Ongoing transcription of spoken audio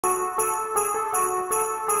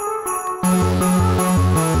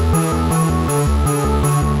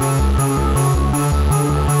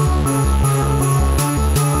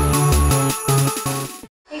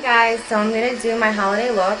guys, so I'm going to do my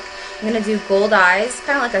holiday look. I'm going to do gold eyes,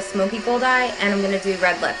 kind of like a smoky gold eye, and I'm going to do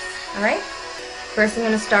red lips. Alright? First I'm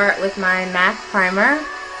going to start with my MAC primer.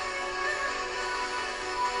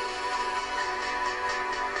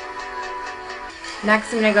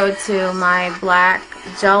 Next I'm going to go to my black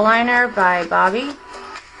gel liner by Bobbi.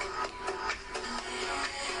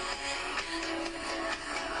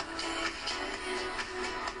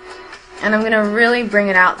 And I'm going to really bring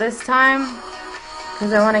it out this time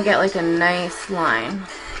because I want to get like a nice line.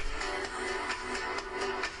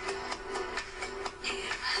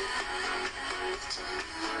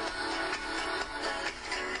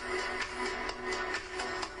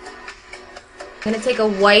 I'm going to take a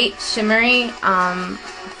white shimmery, kind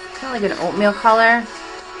of like an oatmeal color,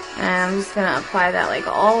 and I'm just going to apply that like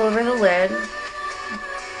all over the lid.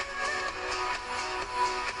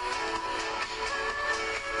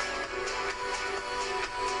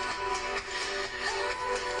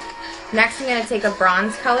 Next I'm going to take a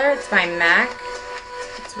bronze color, it's by MAC,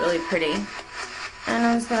 it's really pretty, and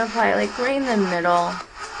I'm just going to apply it like right in the middle.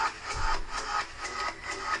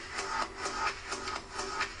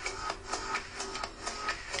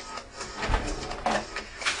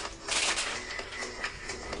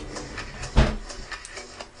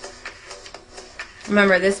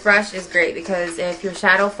 Remember, this brush is great because if your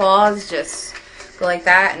shadow falls, just go like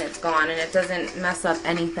that and it's gone and it doesn't mess up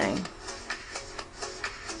anything.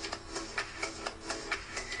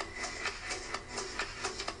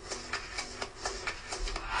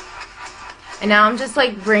 And now I'm just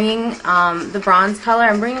like bringing the bronze color,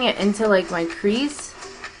 I'm bringing it into like my crease.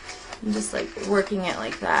 I'm just like working it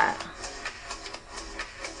like that.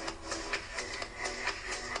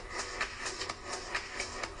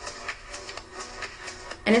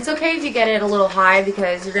 And it's okay if you get it a little high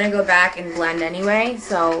because you're going to go back and blend anyway,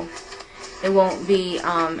 so it won't be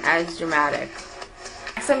as dramatic.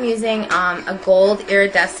 Next I'm using a gold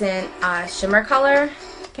iridescent shimmer color.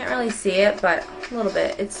 Can't really see it, but a little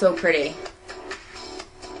bit. It's so pretty.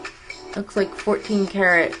 Looks like 14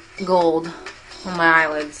 karat gold on my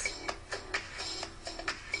eyelids.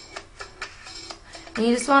 And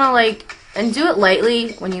you just want to like, and do it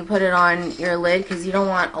lightly when you put it on your lid because you don't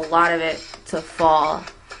want a lot of it to fall,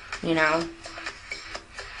 you know.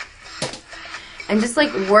 And just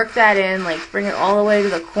like work that in, like bring it all the way to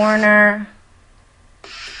the corner.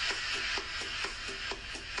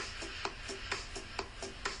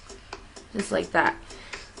 Just like that.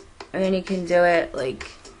 And then you can do it like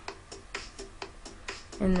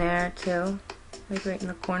in there too, like right in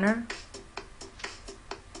the corner.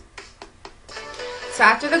 So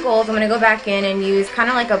after the gold, I'm going to go back in and use kind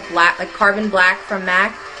of like a black, like carbon black from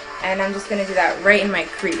MAC, and I'm just going to do that right in my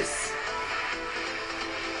crease.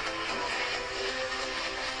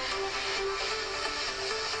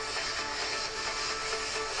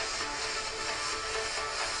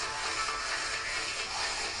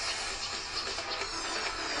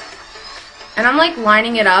 And I'm like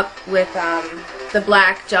lining it up with the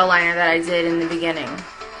black gel liner that I did in the beginning.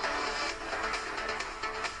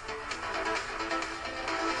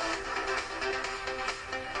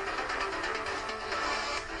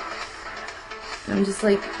 I'm just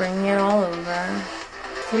like bringing it all over.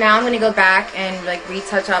 So now I'm going to go back and like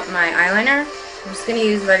retouch up my eyeliner. I'm just going to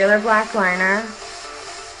use regular black liner.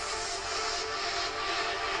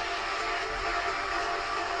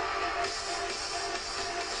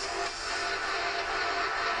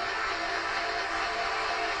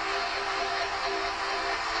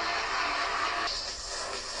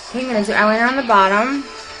 Okay, I'm going to do eyeliner on the bottom.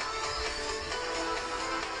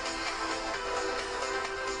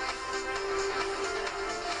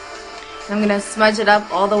 I'm going to smudge it up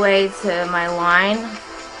all the way to my line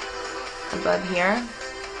above here.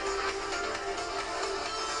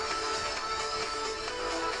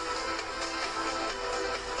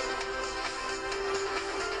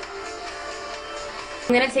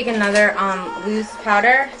 I'm going to take another loose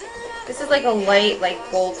powder. This is like a light, like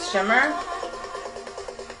gold shimmer.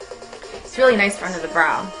 It's really nice for under the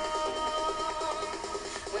brow.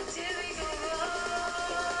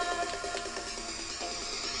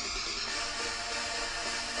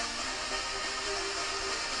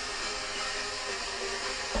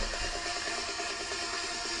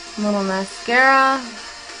 A little mascara.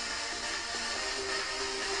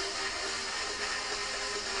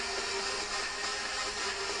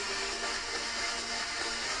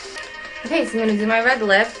 Okay, so I'm going to do my red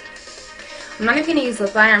lip. I'm not even going to use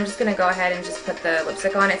lip liner, I'm just going to go ahead and just put the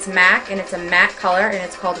lipstick on. It's MAC and it's a matte color and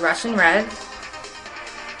it's called Russian Red.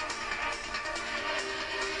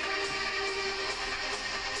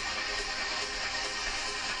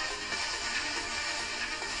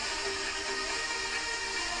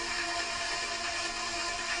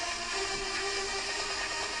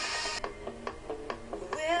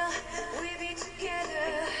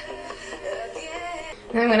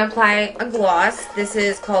 And I'm going to apply a gloss. This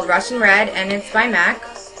is called Russian Red, and it's by MAC.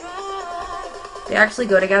 They actually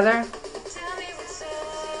go together.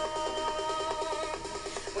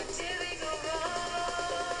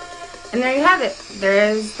 And there you have it.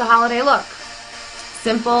 There's the holiday look.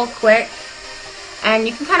 Simple, quick, and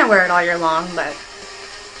you can kind of wear it all year long, but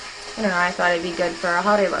I don't know, I thought it'd be good for a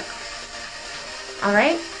holiday look.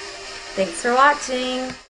 Alright, thanks for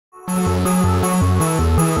watching.